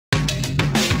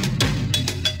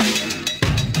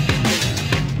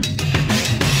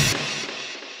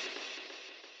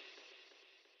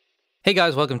Hey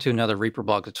guys, welcome to another Reaper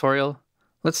blog tutorial.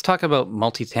 Let's talk about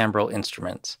multi-timbral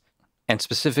instruments, and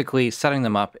specifically setting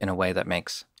them up in a way that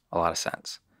makes a lot of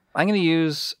sense. I'm going to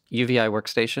use UVI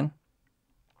Workstation.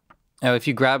 Now, if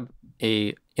you grab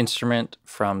a instrument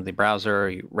from the browser,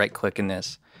 you right-click in the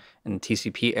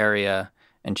TCP area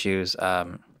and choose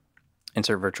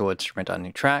Insert Virtual Instrument on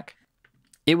New Track,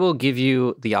 it will give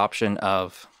you the option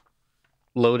of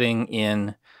loading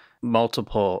in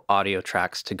multiple audio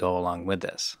tracks to go along with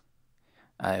this.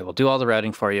 It will do all the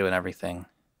routing for you and everything.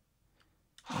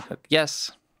 Click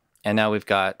yes. And now we've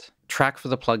got track for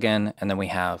the plugin, and then we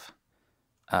have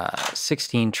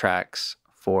 16 tracks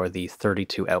for the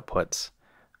 32 outputs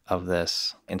of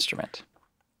this instrument.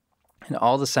 And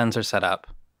all the sends are set up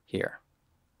here.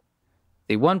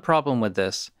 The one problem with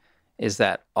this is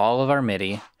that all of our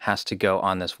MIDI has to go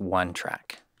on this one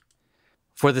track.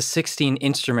 For the 16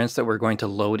 instruments that we're going to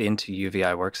load into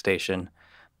UVI Workstation,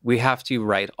 we have to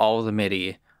write all of the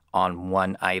MIDI on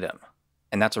one item,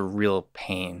 and that's a real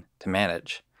pain to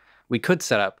manage. We could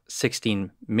set up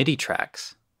 16 MIDI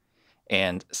tracks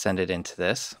and send it into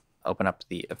this, open up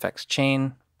the effects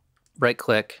chain,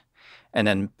 right-click, and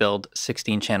then build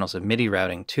 16 channels of MIDI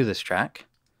routing to this track.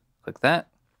 Click that.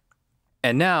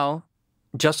 And now,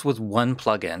 just with one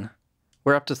plugin,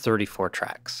 we're up to 34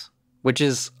 tracks, which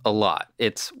is a lot.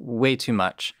 It's way too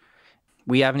much.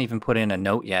 We haven't even put in a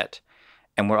note yet,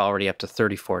 and we're already up to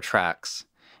 34 tracks,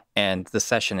 and the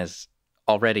session is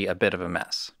already a bit of a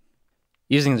mess.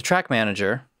 Using the track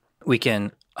manager, we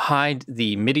can hide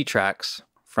the MIDI tracks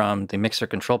from the mixer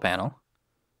control panel,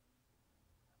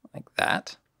 like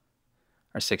that,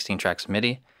 our 16 tracks of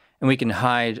MIDI, and we can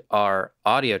hide our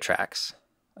audio tracks,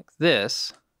 like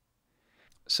this.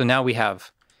 So now we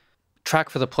have track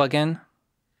for the plugin,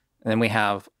 and then we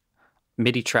have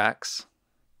MIDI tracks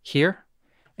here.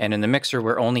 And in the mixer,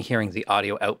 we're only hearing the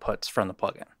audio outputs from the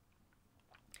plugin.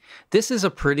 This is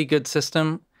a pretty good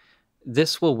system.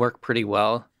 This will work pretty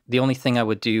well. The only thing I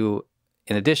would do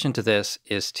in addition to this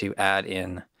is to add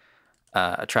in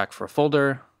a track for a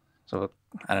folder. So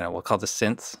I don't know, we'll call this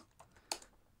synths.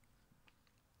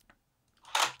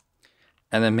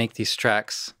 And then make these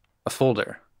tracks a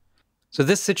folder. So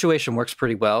this situation works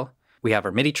pretty well. We have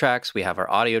our MIDI tracks, we have our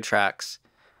audio tracks.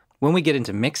 When we get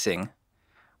into mixing,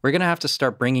 we're going to have to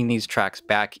start bringing these tracks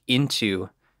back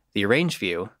into the arrange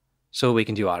view so we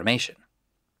can do automation.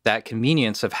 That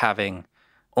convenience of having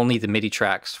only the MIDI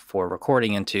tracks for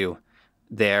recording into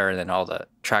there and then all the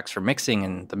tracks for mixing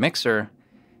in the mixer,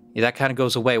 that kind of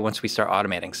goes away once we start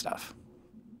automating stuff.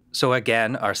 So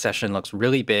again, our session looks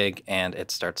really big and it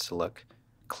starts to look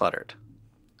cluttered.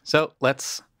 So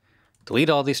let's delete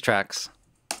all these tracks.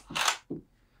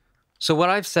 So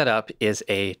what I've set up is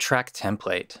a track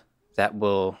template that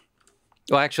will,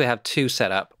 well, I actually have two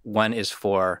set up. One is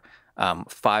for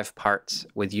 5 parts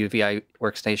with UVI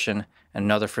Workstation, and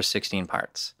another for 16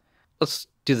 parts. Let's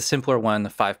do the simpler one, the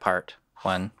 5-part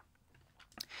one.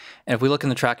 And if we look in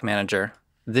the track manager,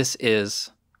 this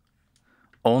is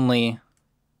only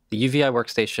the UVI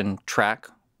Workstation track,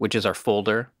 which is our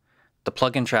folder, the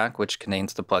plugin track, which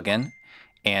contains the plugin,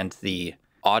 and the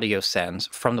audio sends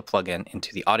from the plugin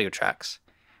into the audio tracks.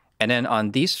 And then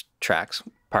on these tracks,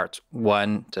 parts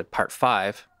 1 to part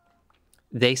 5,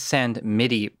 they send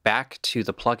MIDI back to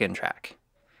the plugin track.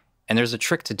 And there's a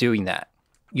trick to doing that.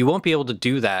 You won't be able to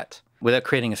do that without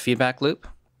creating a feedback loop.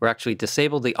 We're actually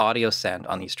disable the audio send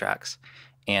on these tracks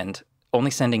and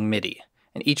only sending MIDI.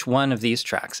 And each one of these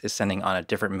tracks is sending on a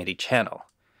different MIDI channel.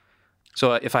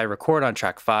 So if I record on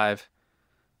track 5,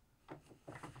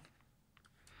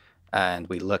 and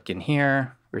we look in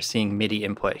here, we're seeing MIDI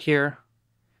input here.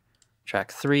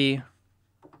 Track 3,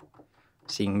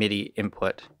 seeing MIDI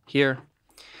input here.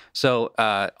 So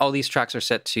all these tracks are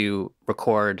set to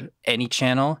record any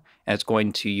channel, and it's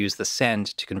going to use the send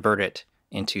to convert it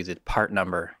into the part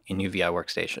number in UVI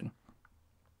Workstation.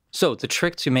 So the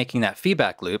trick to making that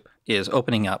feedback loop is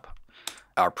opening up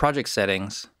our project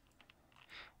settings,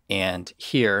 and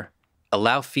here,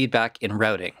 allow feedback in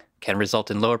routing can result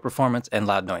in lower performance and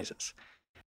loud noises.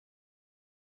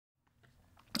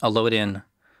 I'll load in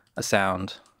a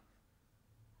sound.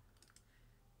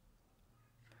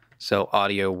 So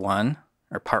audio 1,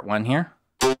 or part 1 here.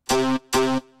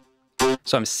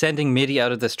 So I'm sending MIDI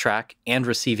out of this track and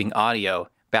receiving audio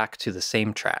back to the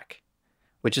same track,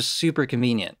 which is super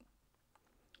convenient.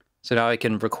 So now I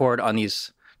can record on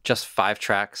these just 5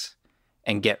 tracks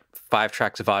and get 5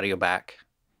 tracks of audio back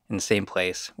in the same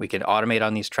place. We can automate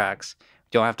on these tracks.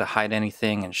 We don't have to hide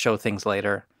anything and show things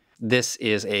later. This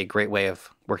is a great way of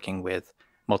working with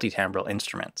multi-timbral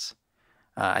instruments.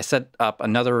 I set up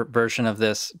another version of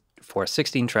this for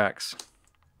 16 tracks.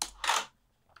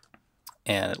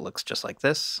 and it looks just like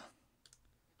this.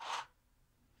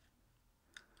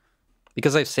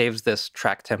 Because I've saved this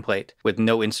track template with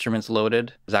no instruments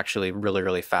loaded, it's actually really,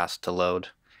 really fast to load.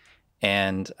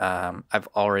 And I've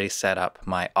already set up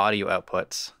my audio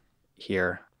outputs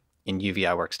here in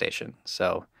UVI Workstation.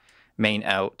 So main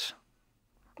out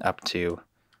up to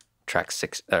track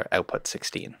 6 or output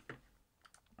 16.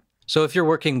 So if you're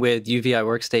working with UVI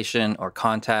Workstation or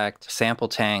Kontakt,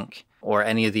 Sampletank, or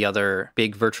any of the other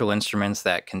big virtual instruments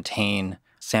that contain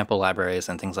sample libraries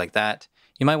and things like that,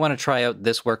 you might want to try out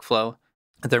this workflow.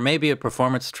 There may be a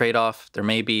performance trade-off. There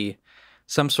may be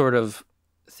some sort of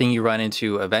thing you run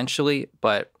into eventually,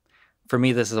 but for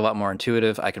me, this is a lot more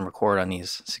intuitive. I can record on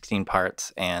these 16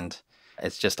 parts, and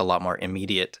it's just a lot more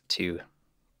immediate to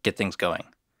get things going.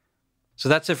 So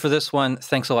that's it for this one.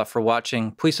 Thanks a lot for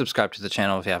watching. Please subscribe to the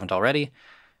channel if you haven't already.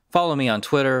 Follow me on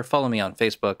Twitter, follow me on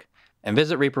Facebook, and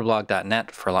visit reaperblog.net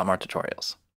for a lot more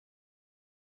tutorials.